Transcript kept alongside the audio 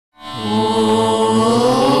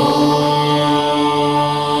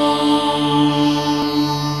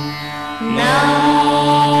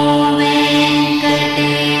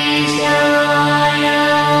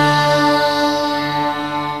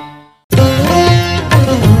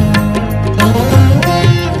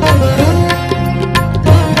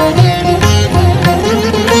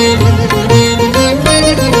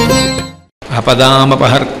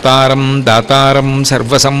ఆపదామపహర్తారం దాతారం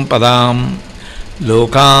సర్వసంపదాం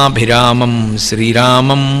లోకాభిరామం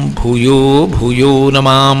శ్రీరామం భూయో భూయో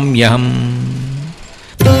నమామ్యహం.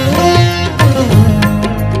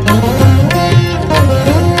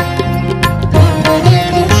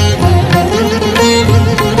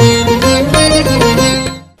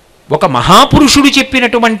 ఒక మహాపురుషుడు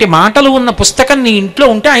చెప్పినటువంటి మాటలు ఉన్న పుస్తకం నీ ఇంట్లో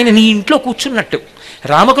ఉంటే ఆయన నీ ఇంట్లో కూర్చున్నట్టు.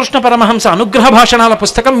 రామకృష్ణ పరమహంస అనుగ్రహ భాషణాల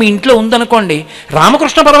పుస్తకం మీ ఇంట్లో ఉందనుకోండి,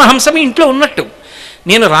 రామకృష్ణ పరమహంస మీ ఇంట్లో ఉన్నట్టు.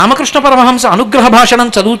 నేను రామకృష్ణ పరమహంస అనుగ్రహ భాషణం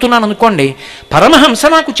చదువుతున్నాను అనుకోండి, పరమహంస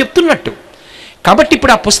నాకు చెప్తున్నట్టు. కాబట్టి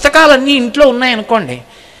ఇప్పుడు ఆ పుస్తకాలన్నీ ఇంట్లో ఉన్నాయనుకోండి,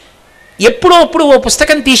 ఎప్పుడో అప్పుడు ఓ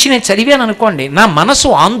పుస్తకం తీసి నేను చదివాను అనుకోండి, నా మనసు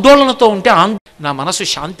ఆందోళనతో ఉంటే నా మనసు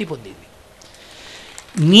శాంతి పొందింది.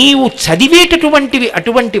 నీవు చదివేటటువంటివి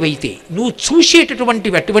అటువంటివైతే, నువ్వు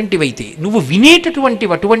చూసేటటువంటివి అటువంటివైతే, నువ్వు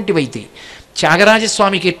వినేటటువంటివి అటువంటివైతే,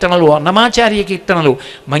 త్యాగరాజస్వామి కీర్తనలు, అన్నమాచార్య కీర్తనలు,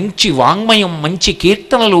 మంచి వాంగ్మయం, మంచి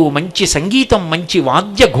కీర్తనలు, మంచి సంగీతం, మంచి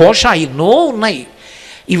వాద్య ఘోష ఎన్నో ఉన్నాయి.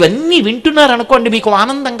 ఇవన్నీ వింటున్నారనుకోండి, మీకు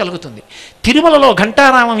ఆనందం కలుగుతుంది. తిరుమలలో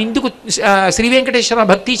ఘంటారామం ఎందుకు శ్రీ వెంకటేశ్వర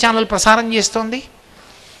భక్తి ఛానల్ ప్రసారం చేస్తోంది?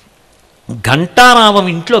 ఘంటారామం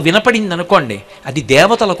ఇంట్లో వినపడింది అనుకోండి, అది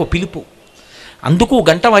దేవతలకు పిలుపు, అందుకు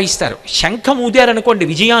గంట వాయిస్తారు. శంఖం ఊదారనుకోండి,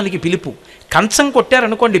 విజయానికి పిలుపు. కంచం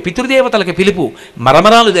కొట్టారనుకోండి, పితృదేవతలకు పిలుపు.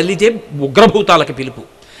 మరమరాలు జల్లితే ఉగ్రభూతాలకు పిలుపు.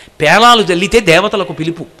 పేలాలు జల్లితే దేవతలకు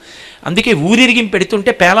పిలుపు. అందుకే ఊరిరిగిం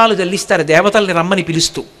పెడుతుంటే పేలాలు జల్లిస్తారు దేవతల్ని రమ్మని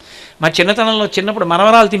పిలుస్తూ. మా చిన్నతనంలో చిన్నప్పుడు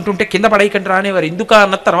మరమరాలు తింటుంటే కింద పడైకంటే రానేవారు. ఎందుకు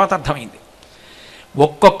అన్నది తర్వాత అర్థమైంది.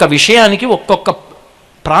 ఒక్కొక్క విషయానికి ఒక్కొక్క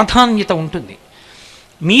ప్రాధాన్యత ఉంటుంది.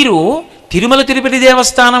 మీరు తిరుమల తిరుపతి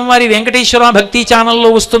దేవస్థానం వారి వెంకటేశ్వర భక్తి ఛానల్లో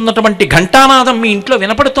వస్తున్నటువంటి ఘంటానాదం మీ ఇంట్లో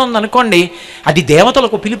వినపడుతోంది అనుకోండి, అది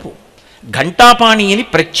దేవతలకు పిలుపు. ఘంటాపాణి అని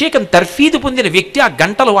ప్రత్యేకం తర్ఫీదు పొందిన వ్యక్తి ఆ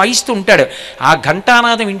గంటలు వాయిస్తూ ఉంటాడు. ఆ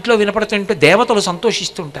ఘంటానాదం ఇంట్లో వినపడుతుంటే దేవతలు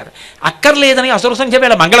సంతోషిస్తూ ఉంటారు. అక్కర్లేదని అసుర సంఖ్య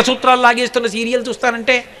వేళ మంగళసూత్రాలు లాగేస్తున్న సీరియల్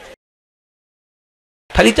చూస్తానంటే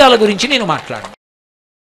ఫలితాల గురించి నేను మాట్లాడను.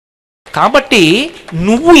 కాబట్టి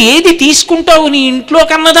నువ్వు ఏది తీసుకుంటావు నీ ఇంట్లో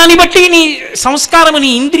కన్నదాన్ని బట్టి నీ సంస్కారము, నీ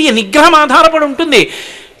ఇంద్రియ నిగ్రహం ఆధారపడి ఉంటుంది.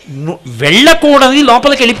 వెళ్ళకూడని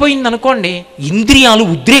లోపలికి వెళ్ళిపోయింది అనుకోండి, ఇంద్రియాలు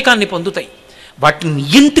ఉద్రేకాన్ని పొందుతాయి. వాటిని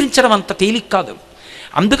నియంత్రించడం అంత తేలిక కాదు.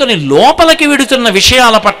 అందుకని లోపలికి వెడుతున్న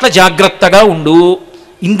విషయాల పట్ల జాగ్రత్తగా ఉండు.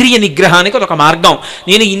 ఇంద్రియ నిగ్రహానికి ఒక మార్గం.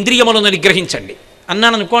 నేను ఇంద్రియములను నిగ్రహించండి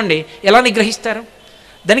అన్నాను అనుకోండి, ఎలా నిగ్రహిస్తారు?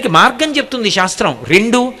 దానికి మార్గం చెప్తుంది శాస్త్రం.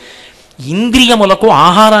 2, ఇంద్రియములకు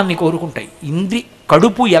ఆహారాన్ని కోరుకుంటాయి.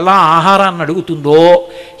 కడుపు ఎలా ఆహారాన్ని అడుగుతుందో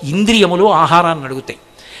ఇంద్రియములు ఆహారాన్ని అడుగుతాయి.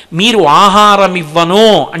 మీరు ఆహారం ఇవ్వను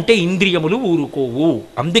అంటే ఇంద్రియములు ఊరుకోవు.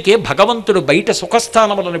 అందుకే భగవంతుడు బయట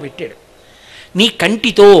సుఖస్థానములను పెట్టాడు. నీ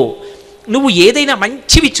కంటితో నువ్వు ఏదైనా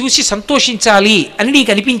మంచివి చూసి సంతోషించాలి అని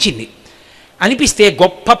నీకు అనిపిస్తే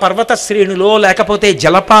గొప్ప పర్వత శ్రేణులో, లేకపోతే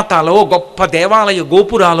జలపాతాలో, గొప్ప దేవాలయ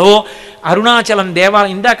గోపురాలో, అరుణాచలం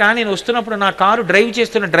దేవాలయం. ఇందాక నేను వస్తున్నప్పుడు నా కారు డ్రైవ్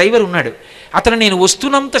చేస్తున్న డ్రైవర్ ఉన్నాడు. అతను నేను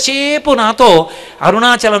వస్తున్నంతసేపు నాతో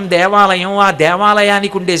అరుణాచలం దేవాలయం, ఆ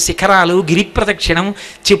దేవాలయానికి ఉండే శిఖరాలు, గిరి ప్రదక్షిణం,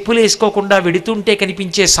 చెప్పులు వేసుకోకుండా వెడుతుంటే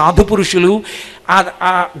కనిపించే సాధు పురుషులు,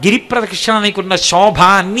 ఆ గిరి ప్రదక్షిణానికి ఉన్న శోభ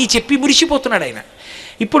అన్నీ చెప్పి మురిసిపోతున్నాడు ఆయన.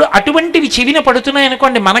 ఇప్పుడు అటువంటివి చెవిన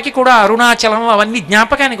పడుతున్నాయనుకోండి, మనకి కూడా అరుణాచలం అవన్నీ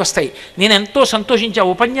జ్ఞాపకానికి వస్తాయి. నేను ఎంతో సంతోషించా.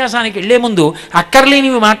 ఉపన్యాసానికి వెళ్లే ముందు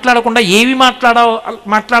అక్కర్లేనివి మాట్లాడకుండా ఏవి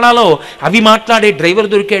మాట్లాడాలో అవి మాట్లాడే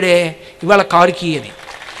డ్రైవర్ దొరికాడే ఇవాళ కారుకి అని.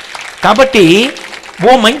 కాబట్టి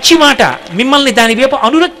ఓ మంచి మాట మిమ్మల్ని దాని వైపు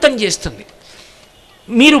అనురక్తం చేస్తుంది.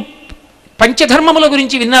 మీరు పంచధర్మముల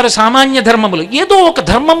గురించి విన్నారు, సామాన్య ధర్మములు. ఏదో ఒక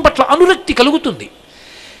ధర్మం పట్ల అనురక్తి కలుగుతుంది.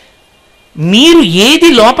 మీరు ఏది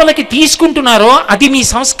లోపలికి తీసుకుంటున్నారో అది మీ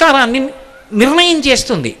సంస్కారాన్ని నిర్ణయం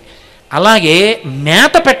చేస్తుంది. అలాగే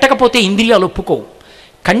మేత పెట్టకపోతే ఇంద్రియాలు ఒప్పుకోవు.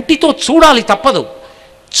 కంటితో చూడాలి, తప్పదు.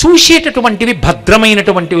 చూసేటటువంటివి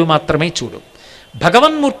భద్రమైనటువంటివి మాత్రమే చూడు.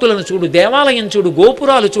 భగవన్మూర్తులను చూడు, దేవాలయం చూడు,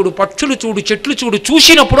 గోపురాలు చూడు, పక్షులు చూడు, చెట్లు చూడు.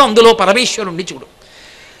 చూసినప్పుడు అందులో పరమేశ్వరుణ్ణి చూడు.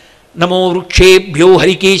 నమో వృక్షేభ్యో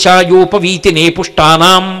హరికేశాయోపవీతినే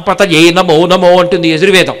పుష్టానాం పతయే నమో నమో అంటుంది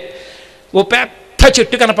యజుర్వేదం. ఓ పెద్ద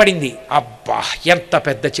చెట్టు కనపడింది. అబ్బా ఎంత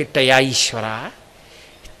పెద్ద చెట్టయ్యా ఈశ్వర,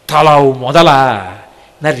 తలావు మొదల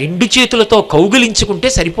నా 2 చేతులతో కౌగిలించుకుంటే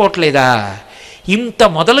సరిపోవట్లేదా? ఇంత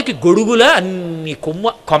మొదలకి గొడుగుల అన్ని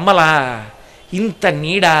కొమ్మలా, ఇంత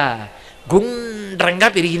నీడ గుండ్రంగా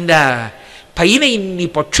పెరిగిందా? పైన ఇన్ని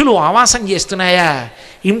పక్షులు ఆవాసం చేస్తున్నాయా?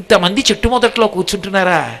 ఇంతమంది చెట్టు మొదట్లో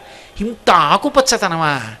కూర్చుంటున్నారా? ఇంత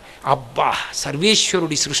ఆకుపచ్చతనమా? అబ్బా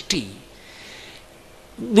సర్వేశ్వరుడి సృష్టి.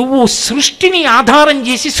 నువ్వు సృష్టిని ఆధారం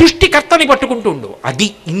చేసి సృష్టికర్తని పట్టుకుంటుండు. అది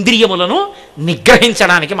ఇంద్రియములను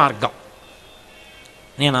నిగ్రహించడానికి మార్గం.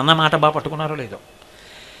 నేను అన్న మాట బాగా పట్టుకున్నారో లేదో.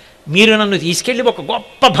 మీరు నన్ను తీసుకెళ్ళి ఒక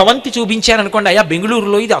గొప్ప భవంతి చూపించారనుకోండి, అయ్యా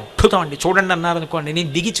బెంగళూరులో ఇది అద్భుతం అండి చూడండి అన్నారనుకోండి,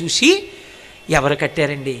 నేను దిగి చూసి ఎవరు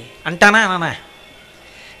కట్టారండి అంటానా అనా?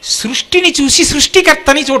 సృష్టిని చూసి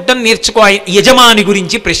సృష్టికర్తని చూడడం నేర్చుకో. యజమాని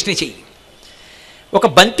గురించి ప్రశ్న చెయ్యి. ఒక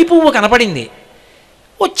బంతి పువ్వు కనపడింది,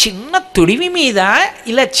 ఓ చిన్న తొడివి మీద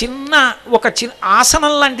ఇలా ఒక చిన్న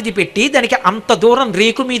ఆసనం లాంటిది పెట్టి దానికి అంత దూరం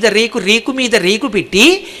రేకు మీద రేకు పెట్టి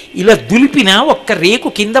ఇలా దులిపిన ఒక్క రేకు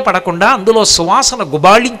కింద పడకుండా అందులో సువాసన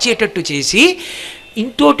గుబాళించేటట్టు చేసి,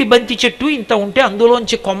 ఇంతోటి బంతి చెట్టు ఇంత ఉంటే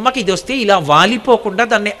అందులోంచి కొమ్మకి ఇది వస్తే ఇలా వాలిపోకుండా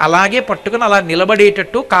దాన్ని అలాగే పట్టుకుని అలా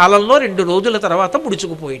నిలబడేటట్టు, కాలంలో 2 రోజుల తర్వాత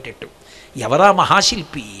ముడుచుకుపోయేటట్టు. ఎవరా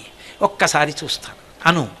మహాశిల్పి? ఒక్కసారి చూస్తాను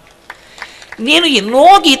అను. నేను ఎన్నో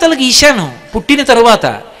గీతలు గీశాను పుట్టిన తరువాత,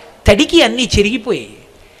 తడికి అన్నీ చెరిగిపోయాయి.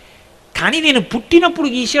 కానీ నేను పుట్టినప్పుడు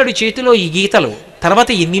గీశాడు చేతిలో ఈ గీతలు, తర్వాత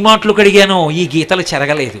ఎన్ని మాటలు కడిగానో ఈ గీతలు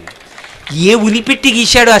చెరగలేదు. ఏ ఉలిపెట్టి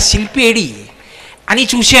గీశాడు ఆ శిల్పి ఏడి అని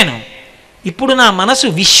చూశాను. ఇప్పుడు నా మనసు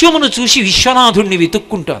విశ్వమును చూసి విశ్వనాథుణ్ణి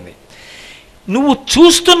వెతుక్కుంటోంది. నువ్వు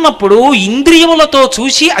చూస్తున్నప్పుడు ఇంద్రియములతో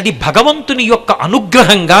చూసి అది భగవంతుని యొక్క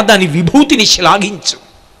అనుగ్రహంగా దాని విభూతిని శ్లాఘించు.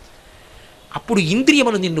 అప్పుడు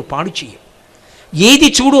ఇంద్రియములు నిన్ను పాడు చేయు. ఏది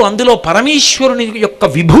చూడు అందులో పరమేశ్వరుని యొక్క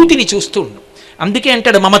విభూతిని చూస్తుండు. అందుకే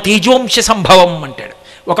అంటాడు మమ తేజోంశ సంభవం అంటాడు.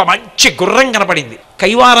 ఒక మంచి గుర్రం కనపడింది.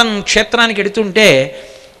 కైవారం క్షేత్రానికి ఎడుతుంటే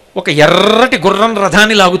ఒక ఎర్రటి గుర్రం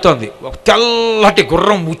రథాన్ని లాగుతోంది. ఒక తెల్లటి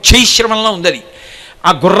గుర్రం ఉచ్చైశ్రమంలో ఉంది. అది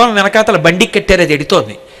ఆ గుర్రం వెనకాతల బండికి కట్టారు, అది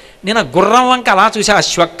ఎడుతోంది. నేను ఆ గుర్రం వంక అలా చూసా.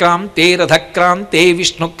 అశ్వక్రాంతే రథక్రాంతే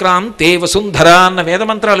విష్ణుక్రాంతే వసుంధర అన్న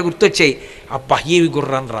వేదమంత్రాలు గుర్తొచ్చాయి. అబ్బా ఏవి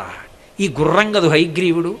గుర్రం రా! ఈ గుర్రం గదు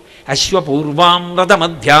హైగ్రీవుడు. అశ్వపూర్వాం రథ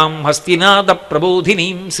మధ్యాం హస్తినాద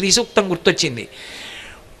ప్రబోధినీం శ్రీసూక్తం గుర్తొచ్చింది.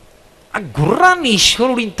 ఆ గుర్రాన్ని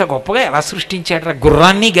ఈశ్వరుడు ఇంత గొప్పగా ఎలా సృష్టించాడు రా!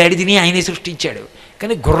 గుర్రాన్ని గాడిదని ఆయనే సృష్టించాడు.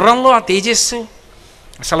 కానీ గుర్రంలో ఆ తేజస్సు,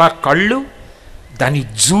 అసలు ఆ కళ్ళు, దాని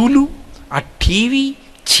జూలు, ఆ టీవీ,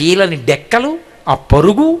 చీలని డెక్కలు, ఆ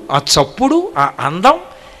పరుగు, ఆ చప్పుడు, ఆ అందం,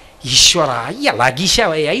 ఈశ్వర ఎలా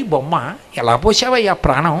గీసావయ్యా ఈ బొమ్మ, ఎలా పోసావయ్యా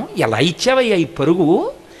ప్రాణం, ఎలా ఇచ్చావయ్యా ఈ పరుగు.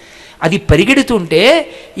 అది పరిగెడుతుంటే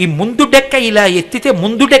ఈ ముందు డెక్క ఇలా ఎత్తితే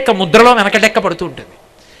ముందు డెక్క ముద్రలో వెనక డెక్క పడుతూ ఉంటుంది.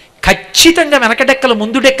 ఖచ్చితంగా వెనక డెక్కలు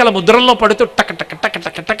ముందు డెక్కల ముద్రల్లో పడుతూ టక టక టక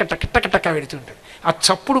టక టక టక టక టక పెడుతుంటుంది. ఆ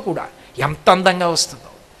చప్పుడు కూడా ఎంత అందంగా వస్తుందో.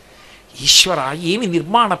 ఈశ్వర ఏమి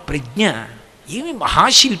నిర్మాణ ప్రజ్ఞ, ఏమి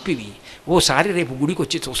మహాశిల్పివి. ఓసారి రేపు గుడికి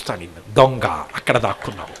వచ్చి చూస్తాను నిన్ను. దొంగ అక్కడ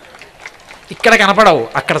దాక్కున్నావు, ఇక్కడ కనపడవు,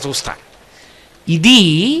 అక్కడ చూస్తా. ఇది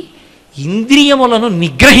ఇంద్రియములను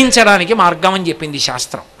నిగ్రహించడానికి మార్గం అని చెప్పింది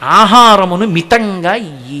శాస్త్రం. ఆహారమును మితంగా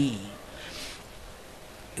ఇయ్యి.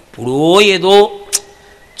 ఎప్పుడో ఏదో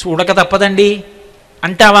చూడక తప్పదండి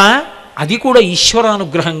అంటావా, అది కూడా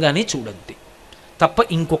ఈశ్వరానుగ్రహంగానే చూడండి తప్ప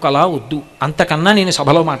ఇంకొకలా వద్దు. అంతకన్నా నేను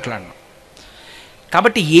సభలో మాట్లాడను.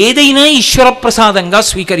 కాబట్టి ఏదైనా ఈశ్వరప్రసాదంగా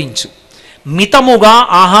స్వీకరించు. మితముగా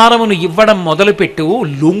ఆహారమును ఇవ్వడం మొదలుపెట్టు,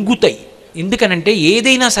 లొంగుతాయి. ఎందుకనంటే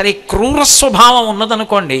ఏదైనా సరే క్రూర స్వభావం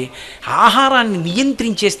ఉన్నదనుకోండి, ఆహారాన్ని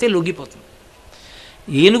నియంత్రించేస్తే లొంగిపోతుంది.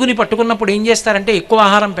 ఏనుగుని పట్టుకున్నప్పుడు ఏం చేస్తారంటే ఎక్కువ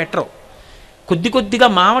ఆహారం పెట్టరు, కొద్ది కొద్దిగా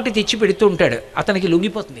మావటి తెచ్చి పెడుతూ ఉంటాడు, అతనికి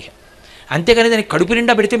లొంగిపోతుంది. అంతేగాని దానికి కడుపు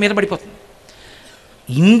నిండా పెడితే మీద పడిపోతుంది.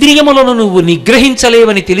 ఇంద్రియములను నువ్వు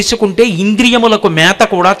నిగ్రహించలేవని తెలుసుకుంటే ఇంద్రియములకు మేత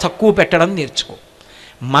కూడా తక్కువ పెట్టడం నేర్చుకో.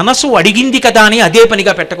 మనసు అడిగింది కదా అని అదే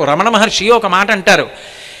పనిగా పెట్టకు. రమణ మహర్షి ఒక మాట అంటారు,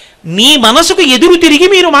 మీ మనసుకు ఎదురు తిరిగి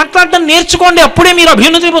మీరు మాట్లాడడం నేర్చుకోండి, అప్పుడే మీరు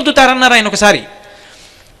అభ్యున్నతి పొందుతారన్నారు ఆయన ఒకసారి.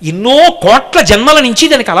 ఎన్నో కోట్ల జన్మల నుంచి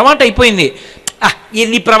దానికి అలవాటు అయిపోయింది.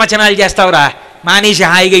 ఎన్ని ప్రవచనాలు చేస్తావురా, మానేసి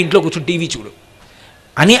హాయిగా ఇంట్లో కూర్చుని టీవీ చూడు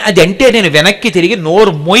అని. అది అంటే నేను వెనక్కి తిరిగి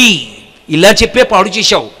నోరు మొయ్యి, ఇలా చెప్పే పాడు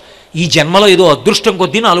చేశావు. ఈ జన్మలో ఏదో అదృష్టం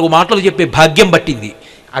కొద్దీ 4 మాటలు చెప్పే భాగ్యం పట్టింది,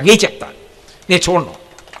 అవే చెప్తా. నేను చూడను.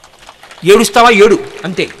 ఏడుస్తావా ఏడు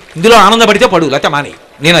అంతే, ఇందులో ఆనందపడితే పడు, లేకపోతే మానే,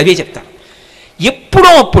 నేను అదే చెప్తాను.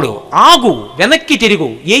 ఎప్పుడో అప్పుడు ఆగు, వెనక్కి తిరుగు,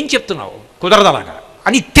 ఏం చెప్తున్నావు కుదరదలాగా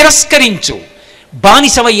అని తిరస్కరించు.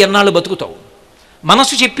 బానిసవై ఎన్నాళ్ళు బతుకుతావు,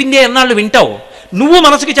 మనసు చెప్పిందే ఎన్నాళ్ళు వింటావు. నువ్వు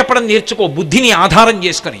మనసుకి చెప్పడం నేర్చుకో, బుద్ధిని ఆధారం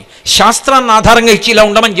చేసుకొని. శాస్త్రాన్ని ఆధారంగా ఇచ్చి ఇలా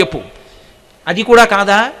ఉండమని చెప్పు. అది కూడా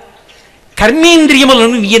కాదా,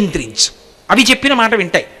 కర్మేంద్రియములను నియంత్రించు, అవి చెప్పిన మాట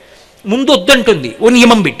వింటాయి. ముందు వద్దంటుంది, ఓ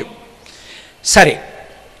నియమం పెట్టు. సరే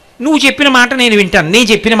నువ్వు చెప్పిన మాట నేను వింటాను, నేను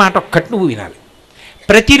చెప్పిన మాట ఒక్కటి నువ్వు వినాలి.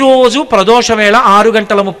 ప్రతిరోజు ప్రదోష వేళ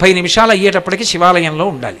 6:30 అయ్యేటప్పటికి శివాలయంలో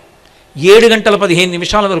ఉండాలి.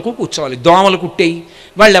 7:15 వరకు కూర్చోవాలి. దోమలు కుట్టేయి,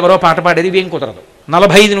 వాళ్ళు ఎవరో పాట పాడేది ఇవేం కుదరదు.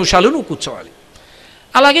 45 నిమిషాలు నువ్వు కూర్చోవాలి.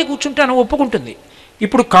 అలాగే కూర్చుంటాను, ఒప్పుకుంటుంది.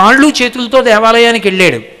 ఇప్పుడు కాళ్ళు చేతులతో దేవాలయానికి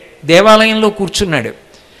వెళ్ళాడు, దేవాలయంలో కూర్చున్నాడు.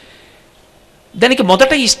 దానికి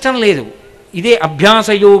మొదట ఇష్టం లేదు. ఇదే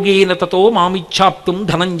అభ్యాసయోగేన తతో మామిచ్ఛాప్తుం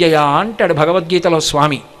ధనంజయ అంటాడు భగవద్గీతలో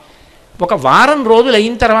స్వామి. ఒక వారం రోజులు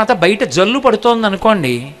అయిన తర్వాత బయట జల్లు పడుతోంది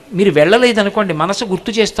అనుకోండి, మీరు వెళ్ళలేదనుకోండి, మనసు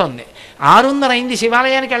గుర్తు చేస్తోంది 6:30 అయింది,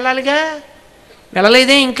 శివాలయానికి వెళ్ళాలిగా,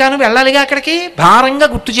 వెళ్ళలేదే ఇంకాను, వెళ్ళాలిగా అక్కడికి, భారంగా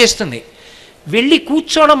గుర్తు చేస్తుంది. వెళ్ళి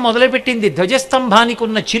కూర్చోవడం మొదలుపెట్టింది. ధ్వజస్తంభానికి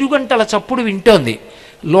ఉన్న చిరుగంటల చప్పుడు వింటోంది,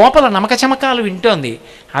 లోపల నమక చమకాలు వింటోంది,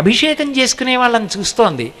 అభిషేకం చేసుకునే వాళ్ళని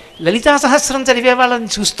చూస్తోంది, లలితా సహస్రం చదివే వాళ్ళని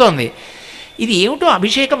చూస్తోంది. ఇది ఏమిటో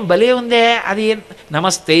అభిషేకం భలే ఉందే, అది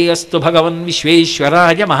నమస్తే అస్తు భగవన్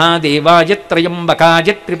విశ్వేశ్వరాయ మహాదేవాయ త్రయంబకాయ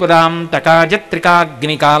త్రిపురాంతకాయ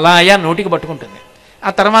త్రికాగ్నికాలాయ నోటికి పట్టుకుంటుంది.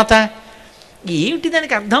 ఆ తర్వాత ఏమిటి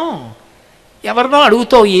దానికి అర్థం, ఎవరినో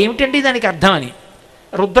అడుగుతావు ఏమిటండి దానికి అర్థం అని.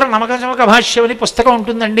 రుద్ర నమక చమక భాష్యం అని పుస్తకం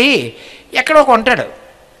ఉంటుందండి, ఎక్కడో కొంటాడు,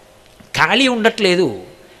 ఖాళీ ఉండట్లేదు.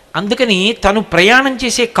 అందుకని తను ప్రయాణం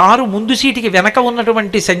చేసే కారు ముందు సీటుకి వెనక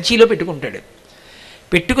ఉన్నటువంటి సంచిలో పెట్టుకుంటాడు.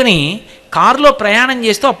 పెట్టుకుని కారులో ప్రయాణం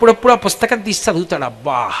చేస్తూ అప్పుడప్పుడు ఆ పుస్తకం తీసి చదువుతాడు.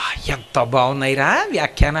 అబ్బా ఎంత బాగున్నాయిరా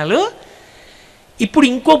వ్యాఖ్యానాలు. ఇప్పుడు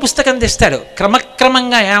ఇంకో పుస్తకం తెస్తాడు.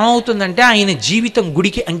 క్రమక్రమంగా ఏమవుతుందంటే ఆయన జీవితం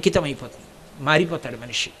గుడికి అంకితం అయిపోతుంది, మారిపోతాడు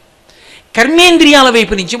మనిషి. కర్మేంద్రియాల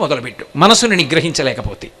వైపు నుంచి మొదలుపెట్టు, మనసును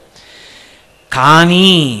నిగ్రహించలేకపోతే.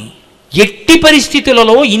 కానీ ఎట్టి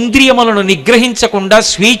పరిస్థితులలో ఇంద్రియములను నిగ్రహించకుండా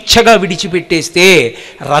స్వేచ్ఛగా విడిచిపెట్టేస్తే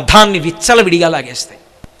రథాన్ని విచ్చలవిడిగా లాగేస్తాయి,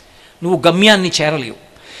 నువ్వు గమ్యాన్ని చేరలేవు.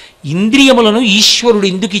 ఇంద్రియములను ఈశ్వరుడు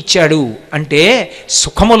ఎందుకు ఇచ్చాడు అంటే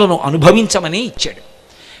సుఖములను అనుభవించమని ఇచ్చాడు.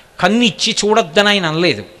 కన్నిచ్చి చూడొద్దని ఆయన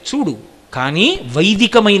అనలేదు, చూడు, కానీ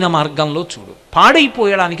వైదికమైన మార్గంలో చూడు,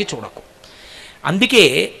 పాడైపోయడానికి చూడకు. అందుకే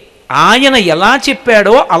ఆయన ఎలా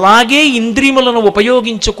చెప్పాడో అలాగే ఇంద్రియములను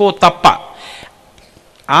ఉపయోగించుకో తప్ప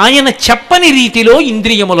ఆయన చెప్పని రీతిలో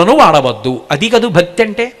ఇంద్రియములను వాడవద్దు. అది కదూ భక్తి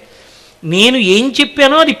అంటే. నేను ఏం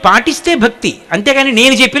చెప్పానో అది పాటిస్తే భక్తి, అంతేగాని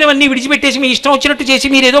నేను చెప్పినవన్నీ విడిచిపెట్టేసి మీ ఇష్టం వచ్చినట్టు చేసి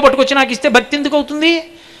మీరు ఏదో పట్టుకొచ్చి నాకు ఇస్తే భక్తి ఎందుకు అవుతుంది?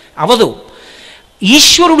 అవదు.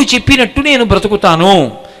 ఈశ్వరుడు చెప్పినట్టు నేను బ్రతుకుతాను.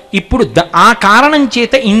 ఇప్పుడు ఆ కారణం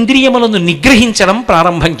చేత ఇంద్రియములను నిగ్రహించడం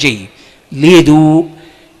ప్రారంభం చేయి. లేదు,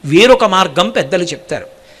 వేరొక మార్గం పెద్దలు చెప్తారు.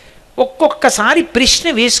 ఒక్కొక్కసారి ప్రశ్న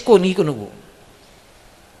వేసుకో, నీకు నువ్వు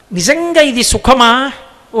నిజంగా ఇది సుఖమా?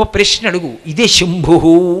 ఓ ప్రశ్న అడుగు. ఇదే శంభు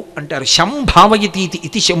అంటారు, శంభావయతీతి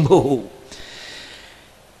ఇది శంభు.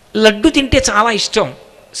 లడ్డు తింటే చాలా ఇష్టం,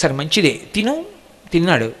 సరే మంచిదే, తిను,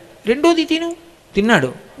 తిన్నాడు. రెండోది తిను, తిన్నాడు.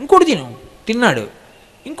 ఇంకోటి తిను, తిన్నాడు.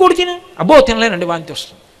 ఇంకోటి తిను, అబ్బో తినలేనండి, వాంతి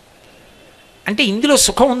వస్తుంది. అంటే ఇందులో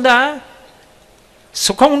సుఖం ఉందా?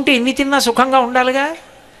 సుఖం ఉంటే ఎన్ని తిన్నా సుఖంగా ఉండాలిగా,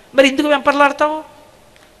 మరి ఎందుకు వెంపర్లాడతావు?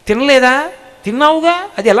 తినలేదా? తిన్నావుగా,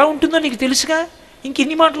 అది ఎలా ఉంటుందో నీకు తెలుసుగా,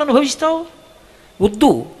 ఇంకెన్ని మాటలు అనుభవిస్తావు? వద్దు.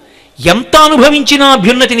 ఎంత అనుభవించినా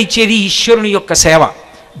అభ్యున్నతినిచ్చేది ఈశ్వరుని యొక్క సేవ,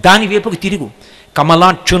 దాని వైపుకు తిరుగు.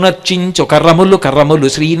 కమలాక్షునర్చించు కర్రములు కర్రములు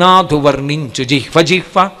శ్రీనాథు వర్ణించు జిహ్వ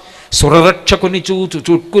జిహ్వ సురరక్షకుని చూచు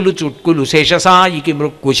చుట్కులు చుట్కులు శేషసాయికి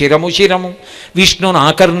మృక్కు శిరము శిరము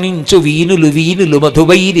విష్ణునాకర్ణించు వీనులు వీనులు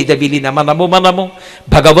మధువైరిద విలిన మనము మనము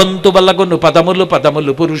భగవంతు బలగును పదములు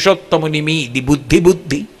పదములు పురుషోత్తముని మీది బుద్ధి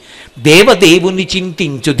బుద్ధి దేవదేవుని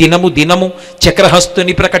చింతించు దినము దినము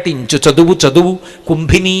చక్రహస్తుని ప్రకటించు చదువు చదువు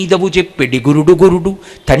కుంభినీదవు చెప్పెడి గురుడు గురుడు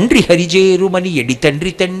తండ్రి హరిజేరుమని ఎడి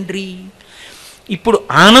తండ్రి తండ్రి. ఇప్పుడు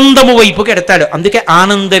ఆనందము వైపుకి ఎడతాడు. అందుకే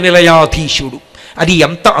ఆనంద నిలయాధీశుడు. అది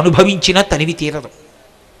ఎంత అనుభవించినా తనివి తీరదు.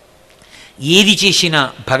 ఏది చేసినా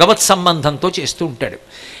భగవత్ సంబంధంతో చేస్తూ ఉంటాడు.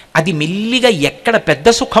 అది మెల్లిగా ఎక్కడ పెద్ద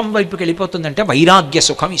సుఖం వైపుకి వెళ్ళిపోతుందంటే వైరాగ్య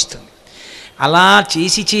సుఖం ఇస్తుంది. అలా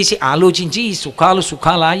చేసి చేసి ఆలోచించి ఈ సుఖాలు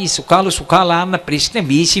సుఖాలా, ఈ సుఖాలు సుఖాలా అన్న ప్రశ్న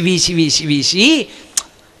వేసి వేసి వేసి వేసి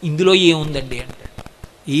ఇందులో ఏముందండి అంటాడు.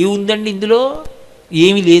 ఏముందండి ఇందులో?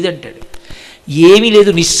 ఏమీ లేదంటాడు. ఏమీ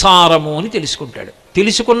లేదు, నిస్సారము అని తెలుసుకుంటాడు.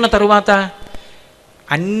 తెలుసుకున్న తరువాత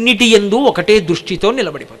అన్నిటి యందు ఒకటే దృష్టితో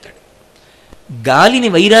నిలబడిపోతాడు. గాలిని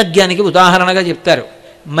వైరాగ్యానికి ఉదాహరణగా చెప్తారు.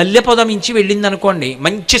 మల్లె పొద మించి వెళ్ళిందనుకోండి,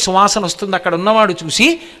 మంచి సువాసన వస్తుంది, అక్కడ ఉన్నవాడు చూసి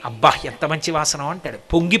అబ్బా ఎంత మంచి వాసన అంటాడు,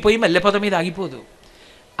 పొంగిపోయి మల్లె పొద మీద ఆగిపోదు.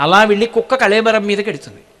 అలా వెళ్ళి కుక్క కళేబరం మీదకి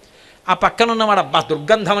ఎడుతుంది, ఆ పక్కన ఉన్నవాడు అబ్బా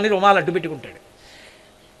దుర్గంధం అని రుమాలు అడ్డు పెట్టుకుంటాడు.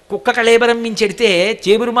 కుక్క కళేబరం మించి ఎడితే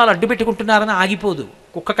జేబురుమాలు అడ్డు పెట్టుకుంటున్నారని ఆగిపోదు,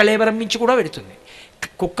 కుక్క కళేబరం మించి కూడా వెడుతుంది.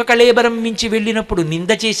 కుక్క కళేబరం మించి వెళ్ళినప్పుడు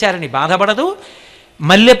నింద చేశారని బాధపడదు,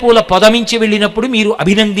 మల్లెపూల పొదమించి వెళ్ళినప్పుడు మీరు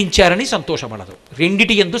అభినందించారని సంతోషపడదు.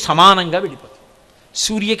 రెండిటి యందు సమానంగా వెళ్ళిపోతుంది.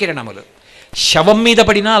 సూర్యకిరణములు శవం మీద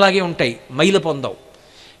పడినా అలాగే ఉంటాయి, మైల పొందవు.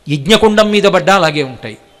 యజ్ఞకుండం మీద పడ్డా అలాగే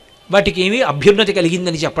ఉంటాయి. వాటికి ఏమీ అభ్యున్నతి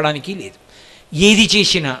కలిగిందని చెప్పడానికి లేదు. ఏది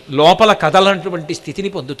చేసినా లోపల కదలనటువంటి స్థితిని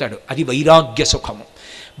పొందుతాడు. అది వైరాగ్య సుఖము.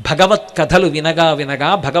 భగవత్ కథలు వినగా వినగా,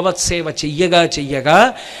 భగవత్ సేవ చెయ్యగా చెయ్యగా,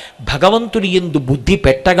 భగవంతుని యందు బుద్ధి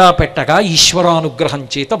పెట్టగా పెట్టగా ఈశ్వరానుగ్రహం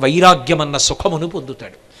చేత వైరాగ్యమన్న సుఖమును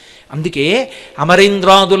పొందుతాడు. అందుకే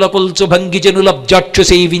అమరేంద్రాదుల కొల్చు భంగిజనులబ్జాక్షు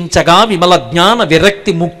సేవించగా విమల జ్ఞాన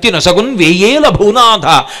విరక్తి ముక్తి నొసగున్ వేయేల భూనాథ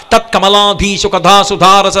తత్కమలాధీశు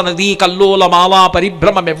కథాసుధారస నదీ కల్లోల మాలా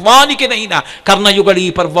పరిభ్రమ మెవ్వానికినైనా కర్ణయుగళీ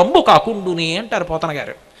పర్వంబు కాకుండునే అంటారు పోతన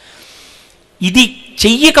గారు. ఇది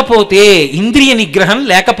చెయ్యకపోతే, ఇంద్రియ నిగ్రహం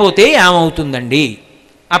లేకపోతే ఏమవుతుందండి?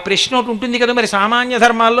 ఆ ప్రశ్న ఒకటి ఉంటుంది కదా, మరి సామాన్య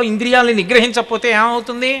ధర్మాల్లో ఇంద్రియాలని నిగ్రహించకపోతే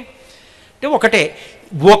ఏమవుతుంది అంటే, ఒకటే,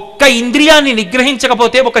 ఒక్క ఇంద్రియాన్ని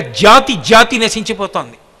నిగ్రహించకపోతే ఒక జాతి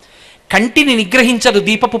నశించిపోతుంది. కంటిని నిగ్రహించదు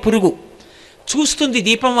దీపపు పురుగు, చూస్తుంది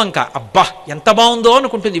దీపం వంక, అబ్బా ఎంత బాగుందో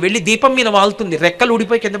అనుకుంటుంది, వెళ్ళి దీపం మీద వాలుతుంది, రెక్కలు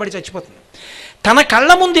ఊడిపోయి కింద పడి చచ్చిపోతుంది. తన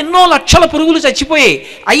కళ్ళ ముందు ఎన్నో లక్షల పురుగులు చచ్చిపోయాయి,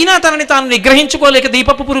 అయినా తనని తాను నిగ్రహించుకోలేక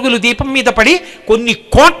దీపపు పురుగులు దీపం మీద పడి కొన్ని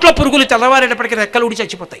కోట్ల పురుగులు తెల్లవారేటప్పటికీ రెక్కలు ఊడి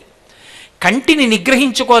చచ్చిపోతాయి. కంటిని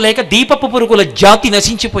నిగ్రహించుకోలేక దీపపు పురుగుల జాతి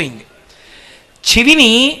నశించిపోయింది. చెవిని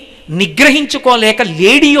నిగ్రహించుకోలేక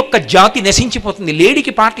లేడి యొక్క జాతి నశించిపోతుంది.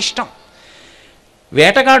 లేడికి పాట ఇష్టం.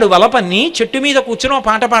 వేటగాడు వలపన్ని చెట్టు మీద కూర్చుని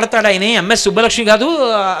పాట పాడతాడు. ఆయన ఎంఎస్ సుబ్బలక్ష్మి కాదు,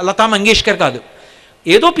 లతా మంగేష్కర్ కాదు,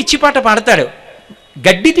 ఏదో పిచ్చి పాట పాడతాడు.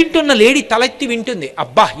 గడ్డి తింటున్న లేడి తలెత్తి వింటుంది,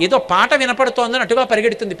 అబ్బా ఏదో పాట వినపడుతోందని అటుగా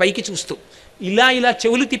పరిగెడుతుంది, పైకి చూస్తూ ఇలా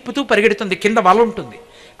చెవులు తిప్పుతూ పరిగెడుతుంది. కింద వల ఉంటుంది,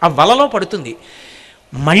 ఆ వలలో పడుతుంది.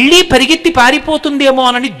 మళ్ళీ పరిగెత్తి పారిపోతుందేమో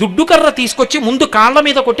అని దుడ్డు కర్ర తీసుకొచ్చి ముందు కాళ్ళ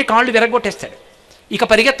మీద కొట్టి కాళ్ళు విరగొట్టేస్తాడు. ఇక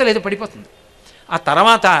పరిగెత్తలేదు, పడిపోతుంది. ఆ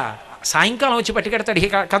తర్వాత సాయంకాలం వచ్చి పట్టుకెడతాడు,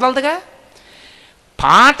 ఇక కదలదుగా.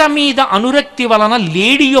 పాట మీద అనురక్తి వలన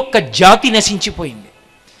లేడి యొక్క జాతి నశించిపోయింది.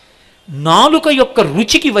 నాలుక యొక్క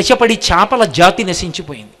రుచికి వశపడి చేపల జాతి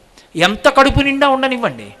నశించిపోయింది. ఎంత కడుపు నిండా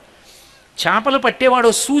ఉండనివ్వండి, చేపలు పట్టేవాడు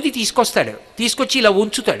సూది తీసుకొస్తాడు, తీసుకొచ్చి ఇలా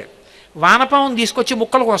ఉంచుతాడు. వానపావం తీసుకొచ్చి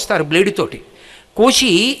ముక్కలు కోస్తారు బ్లేడుతోటి,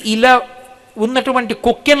 కోసి ఇలా ఉన్నటువంటి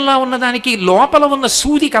కొక్కెంలా ఉన్నదానికి లోపల ఉన్న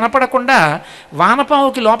సూది కనపడకుండా,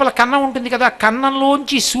 వానపావుకి లోపల కన్నం ఉంటుంది కదా,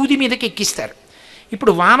 కన్నంలోంచి సూది మీదకి ఎక్కిస్తారు.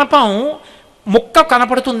 ఇప్పుడు వానపాం ముక్క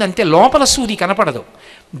కనపడుతుంది అంతే, లోపల సూది కనపడదు.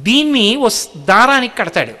 దీన్ని ఓ దారానికి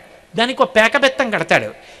కడతాడు, దానికి ఒక పేకబెత్తం కడతాడు,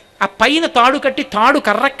 ఆ పైన తాడు కట్టి, తాడు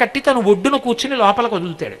కర్రకు కట్టి తను ఒడ్డున కూర్చుని లోపలికి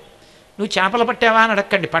వదులుతాడు. నువ్వు చేపలు పట్టావా అని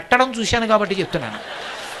అడగండి, పట్టడం చూశాను కాబట్టి చెప్తున్నాను.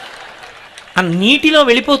 ఆ నీటిలో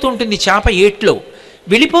వెళ్ళిపోతూ ఉంటుంది చేప, ఏట్లో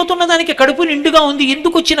వెళ్ళిపోతున్న దానికి కడుపు నిండుగా ఉంది.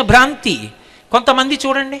 ఎందుకు వచ్చిన భ్రాంతి? కొంతమంది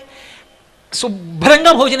చూడండి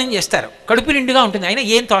శుభ్రంగా భోజనం చేస్తారు, కడుపు నిండుగా ఉంటుంది, అయినా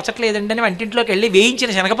ఏం తోచట్లేదండి అని వంటింట్లోకి వెళ్ళి వేయించిన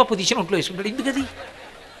శనగపప్పు తీసి ఒంట్లో వేసుకుంటాడు. ఎందుకది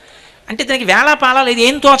అంటే దానికి వేళా పాలా లేదు,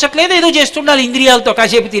 ఏం తోచట్లేదు, ఏదో చేస్తుండాలి ఇంద్రియాలతో.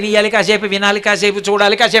 కాసేపు తినేయాలి, కాసేపు వినాలి, కాసేపు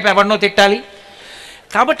చూడాలి, కాసేపు ఎవరినో తిట్టాలి.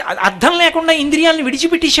 కాబట్టి అర్థం లేకుండా ఇంద్రియాలను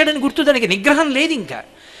విడిచిపెట్టేశాడని గుర్తు, దానికి నిగ్రహం లేదు ఇంకా.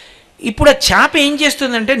 ఇప్పుడు ఆ చేప ఏం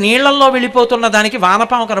చేస్తుందంటే, నీళ్లల్లో వెళ్ళిపోతున్న దానికి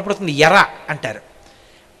వానపాము కనపడుతుంది, ఎర అంటారు.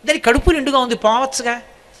 దానికి కడుపు నిండుగా ఉంది, పోవచ్చుగా.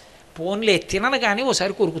 పోన్లే తినను కానీ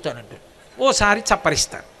ఓసారి కొరుకుతానంటాడు, ఓసారి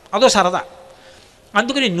చప్పరిస్తాను, అదో సరదా.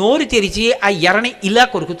 అందుకని నోరు తెరిచి ఆ ఎర్రని ఇలా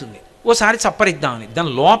కొరుకుతుంది, ఓసారి చప్పరిద్దామని.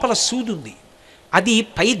 దాని లోపల సూది ఉంది, అది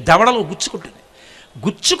పై దవడలో గుచ్చుకుంటుంది.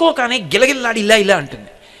 గుచ్చుకోగానే గిలగిల్లాడి ఇలా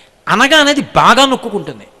అంటుంది, అనగానే అది బాగా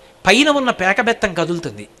నొక్కుంటుంది. పైన ఉన్న పేకబెత్తం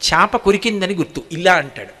కదులుతుంది, చేప కొరికిందని గుర్తు, ఇలా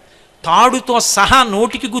అంటాడు. తాడుతో సహా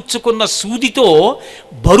నోటికి గుచ్చుకున్న సూదితో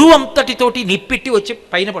బరువు అంతటితోటి నిప్పెట్టి వచ్చి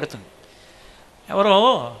పైన పడుతుంది. ఎవరో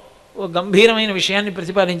ఓ గంభీరమైన విషయాన్ని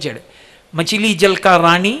ప్రతిపాదించాడు. మచిలీ జల్కా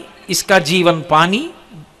రాణి ఇస్కా జీవన్ పానీ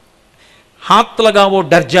హాత్ లగావో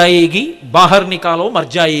డర్జాయేగి బాహర్ నికాలో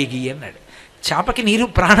మర్జాయేగి అన్నాడు. చేపకి నీరు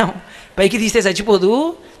ప్రాణం, పైకి తీస్తే చచ్చిపోదు,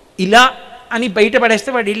 ఇలా అని బయట పడేస్తే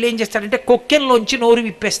వాడు ఇల్లు ఏం చేస్తాడంటే కొక్కెంలోంచి నోరు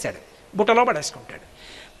విప్పేస్తాడు, బుట్టలో పడేసుకుంటాడు.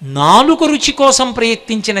 నాలుక రుచి కోసం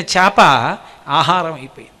ప్రయత్నించిన చేప ఆహారం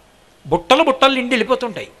అయిపోయింది. బుట్టలు నిండి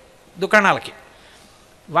వెళ్ళిపోతుంటాయి దుకాణాలకి.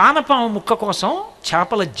 వానపాము ముక్క కోసం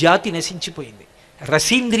చేపల జాతి నశించిపోయింది,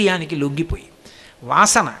 రసీంద్రియానికి లొంగిపోయి.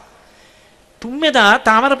 వాసన, తుమ్మెద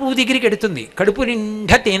తామర పువ్వు దగ్గరికి ఎడుతుంది, కడుపు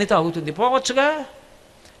నిండా తేనె తాగుతుంది, పోవచ్చుగా.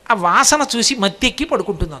 ఆ వాసన చూసి మత్తెక్కి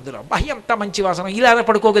పడుకుంటుంది అందులో. బాహ్య ఎంత మంచి వాసన, ఇలా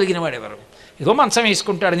పడుకోగలిగిన వాడెవరు? ఏదో మంచం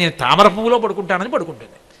వేసుకుంటాడు, నేను తామర పువ్వులో పడుకుంటానని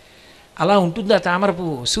పడుకుంటుంది. అలా ఉంటుంది ఆ తామర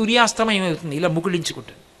పువ్వు. సూర్యాస్తమయం అవుతుంది, ఇలా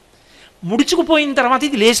ముకుళించుకుంటుంది. ముడుచుకుపోయిన తర్వాత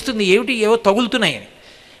ఇది లేస్తుంది, ఏమిటి ఏవో తగులుతున్నాయని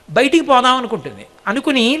బయటికి పోదాం అనుకుంటుంది.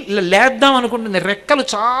 అనుకుని లేద్దాం అనుకుంటుంది. రెక్కలు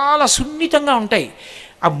చాలా సున్నితంగా ఉంటాయి.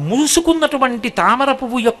 ఆ మూసుకున్నటువంటి తామర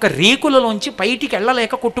పువ్వు యొక్క రేకులలోంచి బయటికి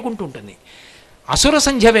వెళ్ళలేక కొట్టుకుంటూ ఉంటుంది. అసుర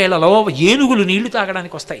సంధ్య వేళలో ఏనుగులు నీళ్లు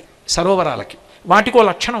తాగడానికి వస్తాయి సరోవరాలకి, వాటికో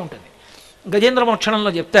లక్షణం ఉంటుంది. గజేంద్ర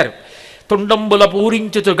మోక్షణంలో చెప్తారు, తుండంబుల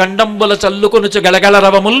పూరించుచు గండంబుల చల్లుకొనుచు గలగల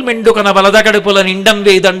రవముల్ మెండుకన వలదగడుపుల నిండం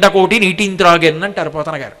వేదండకోటి నీటింత్రాగెన్ అంటారు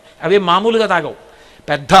పోతన గారు. అవే మామూలుగా తాగవు,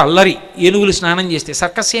 పెద్ద అల్లరి. ఏనుగులు స్నానం చేస్తే,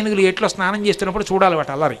 సర్కస్ ఏనుగులు ఏట్లో స్నానం చేస్తున్నప్పుడు చూడాలి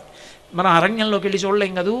వాటి అల్లరి. మనం అరణ్యంలోకి వెళ్ళి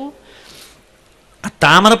చూడలేం కదూ. ఆ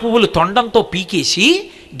తామర పువ్వులు తొండంతో పీకేసి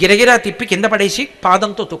గిరగిరా తిప్పి కింద పడేసి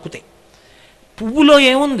పాదంతో తొక్కుతాయి. పువ్వులో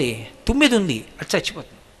ఏముంది? తుమ్మెద ఉంది, అది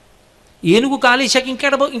చచ్చిపోతుంది. ఏనుగు కాలేశాక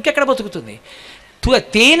ఇంకెక్కడ బతుకుతుంది?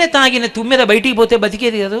 తేనె తాగిన తుమ్మెద బయటికి పోతే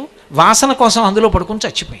బతికేది కాదు, వాసన కోసం అందులో పడుకుని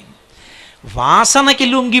చచ్చిపోయింది. వాసనకి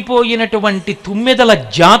లొంగిపోయినటువంటి తుమ్మెదల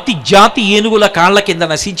జాతి ఏనుగుల కాళ్ళ కింద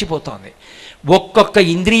నశించిపోతోంది. ఒక్కొక్క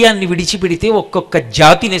ఇంద్రియాన్ని విడిచిపెడితే ఒక్కొక్క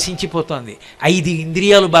జాతి నశించిపోతోంది. 5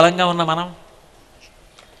 ఇంద్రియాలు బలంగా ఉన్న మనం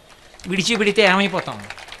విడిచిపెడితే ఏమైపోతాం?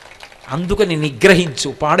 అందుకని నిగ్రహించు,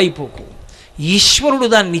 పాడైపోకు. ఈశ్వరుడు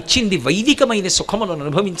దాన్ని ఇచ్చింది వైదికమైన సుఖములను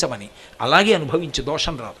అనుభవించమని, అలాగే అనుభవించు,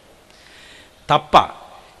 దోషం రాదు. తప్ప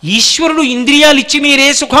ఈశ్వరుడు ఇంద్రియాలు ఇచ్చి మీరే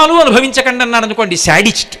సుఖాలు అనుభవించకండి అన్నాడు అనుకోండి,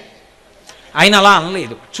 శాడిస్ట్. ఆయన అలా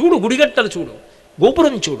అనలేదు. చూడు, గుడిగట్టలు చూడు,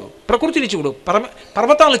 గోపురం చూడు, ప్రకృతిని చూడు,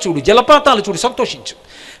 పర్వతాలు చూడు, జలపాతాలు చూడు, సంతోషించు.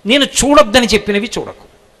 నేను చూడొద్దని చెప్పినవి చూడకు.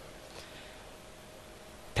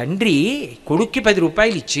 తండ్రి కొడుక్కి 10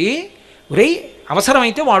 రూపాయలు ఇచ్చి, ఒరేయ్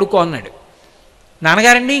అవసరమైతే వాడుకో అన్నాడు.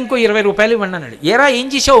 నాన్నగారండి ఇంకో 20 రూపాయలు ఇవ్వండి అన్నాడు. ఏరా ఏం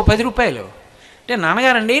చేసావు 10 రూపాయలు అంటే,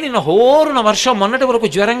 నాన్నగారండి నిన్న హోరున వర్షం, మొన్నటి వరకు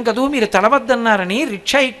జ్వరం కదూ, మీరు తడవద్దన్నారని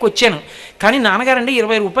రిక్షా ఎక్కొచ్చాను. కానీ నాన్నగారండి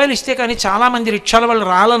 20 రూపాయలు ఇస్తే కానీ చాలామంది రిక్షాల వాళ్ళు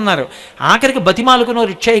రాలన్నారు. ఆఖరికి బతిమాలుకునో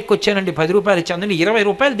రిక్షా ఎక్కొచ్చానండి, 10 రూపాయలు ఇచ్చాను. 20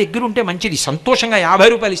 రూపాయలు దగ్గర ఉంటే మంచిది, సంతోషంగా 50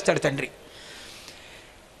 రూపాయలు ఇస్తాడు తండ్రి.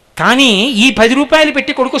 కానీ ఈ 10 రూపాయలు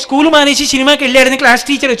పెట్టి కొడుకు స్కూల్ మానేసి సినిమాకి వెళ్ళాడని క్లాస్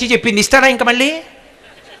టీచర్ వచ్చి చెప్పింది, ఇస్తాడా ఇంక మళ్ళీ?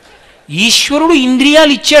 ఈశ్వరుడు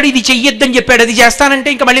ఇంద్రియాలు ఇచ్చాడు, ఇది చెయ్యొద్దని చెప్పాడు, అది చేస్తానంటే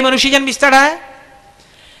ఇంక మళ్ళీ మనుష్య జన్మిస్తాడా?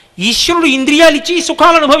 ఈశ్వరుడు ఇంద్రియాలు ఇచ్చి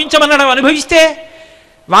సుఖాలు అనుభవించమన్నాడు, అనుభవిస్తే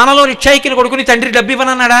వానలో రిక్షా ఎక్కిన కొడుకుని తండ్రి డబ్బు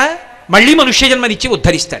ఇవ్వనన్నాడా? మళ్ళీ మనుష్య జన్మనిచ్చి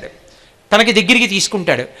ఉద్ధరిస్తాడు, తనకి దగ్గరికి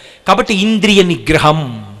తీసుకుంటాడు. కాబట్టి ఇంద్రియ నిగ్రహం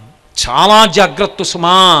చాలా జాగ్రత్త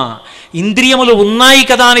సుమా. ఇంద్రియములు ఉన్నాయి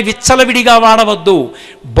కదా అని విచ్చలవిడిగా వాడవద్దు,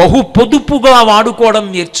 బహు పొదుపుగా వాడుకోవడం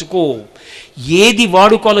నేర్చుకో. ఏది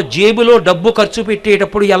వాడుకోవాలో, జేబులో డబ్బు ఖర్చు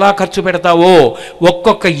పెట్టేటప్పుడు ఎలా ఖర్చు పెడతావో,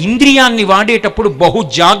 ఒక్కొక్క ఇంద్రియాన్ని వాడేటప్పుడు బహు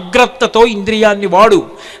జాగ్రత్తతో ఇంద్రియాన్ని వాడు.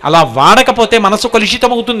 అలా వాడకపోతే మనసు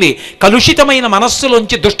కలుషితమవుతుంది. కలుషితమైన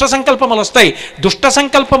మనస్సులోంచి దుష్ట సంకల్పములు వస్తాయి. దుష్ట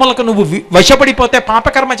సంకల్పములకు నువ్వు వశపడిపోతే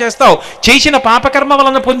పాపకర్మ చేస్తావు. చేసిన పాపకర్మ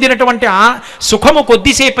వలన పొందినటువంటి ఆ సుఖము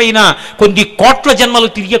కొద్దిసేపైనా కొన్ని కోట్ల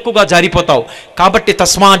జన్మలు తిరియక్కుగా జారిపోతావు. కాబట్టి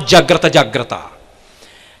తస్మాత్ జాగ్రత్త.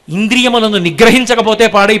 ఇంద్రియములను నిగ్రహించకపోతే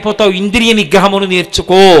పాడైపోతావు. ఇంద్రియ నిగ్రహమును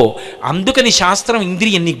నేర్చుకో. అందుకని శాస్త్రం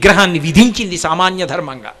ఇంద్రియ నిగ్రహాన్ని విధించింది సామాన్య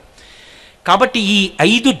ధర్మంగా. కాబట్టి ఈ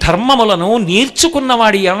 5 ధర్మములను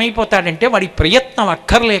నేర్చుకున్నవాడు ఏమైపోతాడంటే, వాడి ప్రయత్నం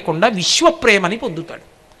అక్కర్లేకుండా విశ్వప్రేమని పొందుతాడు.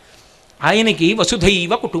 ఆయనకి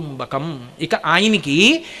వసుధైవ కుటుంబకం. ఇక ఆయనకి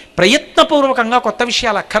ప్రయత్నపూర్వకంగా కొత్త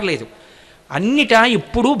విషయాలు అక్కర్లేదు. అన్నిటా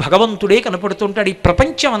ఎప్పుడూ భగవంతుడే కనపడుతుంటాడు. ఈ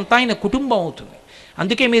ప్రపంచం అంతా ఆయన కుటుంబం అవుతుంది.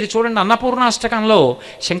 అందుకే మీరు చూడండి, అన్నపూర్ణాష్టకంలో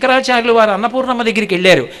శంకరాచార్యులు వారు అన్నపూర్ణమ్మ దగ్గరికి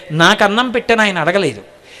వెళ్ళారు. నాకు అన్నం పెట్టని ఆయన అడగలేదు.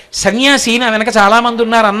 సన్యాసి నా వెనక చాలామంది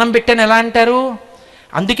ఉన్నారు, అన్నం పెట్టని ఎలా అంటారు?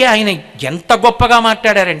 అందుకే ఆయన ఎంత గొప్పగా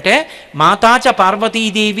మాట్లాడారంటే, మాతాచ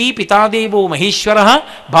పార్వతీదేవి పితాదేవో మహేశ్వర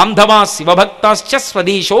బాంధవా శివభక్తాశ్చ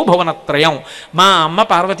స్వదేశో భువనత్రయం. మా అమ్మ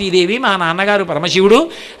పార్వతీదేవి, మా నాన్నగారు పరమశివుడు.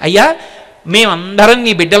 అయ్యా మేమందరం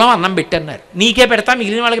నీ బిడ్డలం, అన్నం పెట్టన్నారు. నీకే పెడతా,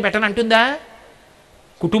 మిగిలిన వాళ్ళకి పెట్టనంటుందా?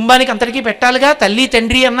 కుటుంబానికి అంతటికీ పెట్టాలిగా. తల్లి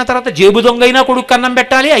తండ్రి అన్న తర్వాత జేబు దొంగైనా కొడుకు అన్నం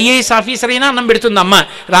పెట్టాలి, ఐఏఎస్ ఆఫీసర్ అయినా అన్నం పెడుతుంది అమ్మ.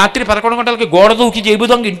 రాత్రి 11 గంటలకి గోడ దూకి జేబు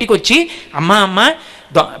దొంగ ఇంటికి వచ్చి, అమ్మ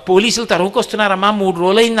పోలీసులు తరువుకొస్తున్నారమ్మా, 3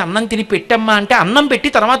 రోజులైంది అన్నం తిని పెట్టమ్మా అంటే అన్నం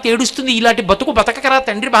పెట్టి తర్వాత ఏడుస్తుంది. ఇలాంటి బతుకు బతకరా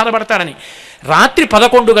తండ్రి బాధపడతాడని. రాత్రి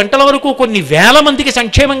 11 గంటల వరకు కొన్ని వేల మందికి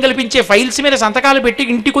సంక్షేమం కల్పించే ఫైల్స్ మీద సంతకాలు పెట్టి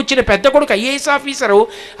ఇంటికి వచ్చిన పెద్ద కొడుకు ఐఏఎస్ ఆఫీసరు,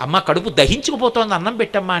 అమ్మ కడుపు దహించుకుపోతోంది అన్నం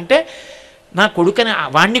పెట్టమ్మా అంటే, నా కొడుకని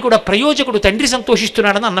వాణ్ణి కూడా ప్రయోజకుడు తండ్రి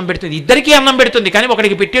సంతోషిస్తున్నాడని అన్నం పెడుతుంది. ఇద్దరికీ అన్నం పెడుతుంది, కానీ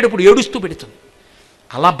ఒకడికి పెట్టేటప్పుడు ఏడుస్తూ పెడుతుంది.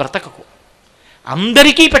 అలా బ్రతకకు.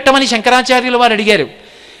 అందరికీ పెట్టమని శంకరాచార్యుల వారు అడిగారు.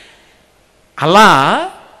 అలా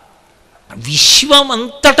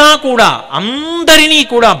విశ్వమంతటా కూడా అందరినీ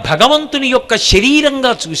కూడా భగవంతుని యొక్క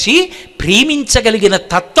శరీరంగా చూసి ప్రేమించగలిగిన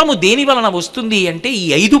తత్వము దేని వలన వస్తుంది అంటే, ఈ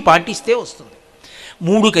 5 పాటిస్తే వస్తుంది.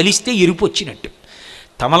 3 కలిస్తే ఎరుపు వచ్చినట్టు.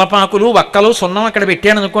 తమలపాకులు వక్కలు సున్నం అక్కడ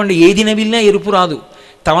పెట్టాను అనుకోండి, ఏది నవిలినా ఎరుపు రాదు.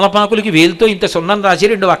 తమలపాకులకి వేలుతో ఇంత సున్నం రాసి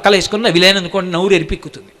 2 వక్కలు వేసుకొని నవిలేను అనుకోండి, నోరు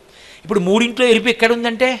ఎరిపెక్కుతుంది. ఇప్పుడు 3 ఎరుపు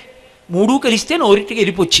ఎక్కడుందంటే, 3 కలిస్తే నోరింటికి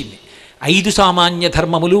ఎరుపు వచ్చింది. 5 సామాన్య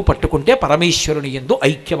ధర్మములు పట్టుకుంటే పరమేశ్వరుని యందు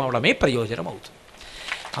ఐక్యమవడమే ప్రయోజనం అవుతుంది.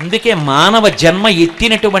 అందుకే మానవ జన్మ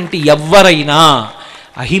ఎత్తినటువంటి ఎవ్వరైనా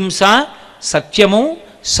అహింస, సత్యము,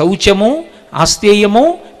 శౌచము, ఆస్తేయము,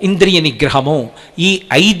 ఇంద్రియ నిగ్రహము, ఈ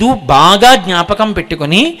 5 బాగా జ్ఞాపకం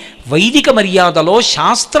పెట్టుకొని వైదిక మర్యాదలో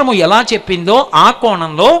శాస్త్రము ఎలా చెప్పిందో ఆ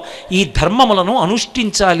కోణంలో ఈ ధర్మములను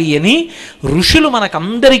అనుష్ఠించాలి అని ఋషులు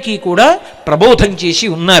మనకందరికీ కూడా ప్రబోధం చేసి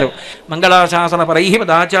ఉన్నారు. మంగళాశాసన పరై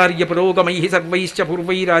పదాచార్య పురోగమై సర్వైశ్చ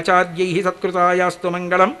పూర్వైరాచార్యై సత్కృతాయాస్తు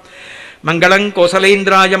మంగళం. మంగళం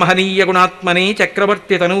కోసలేంద్రాయ మహనీయ గుణాత్మనే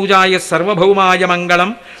చక్రవర్తి తనూజాయ సర్వభౌమాయ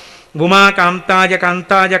మంగళం ఉమాకాంతాయ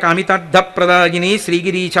కాంతాయ కామితార్థప్రదాయినే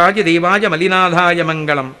శ్రీగిరీచాయ దేవాయ మలినాథాయ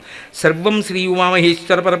మంగళం. సర్వం శ్రీ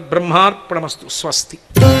ఉమామహేశ్వర పరబ్రహ్మార్పణమస్తు. స్వస్తి.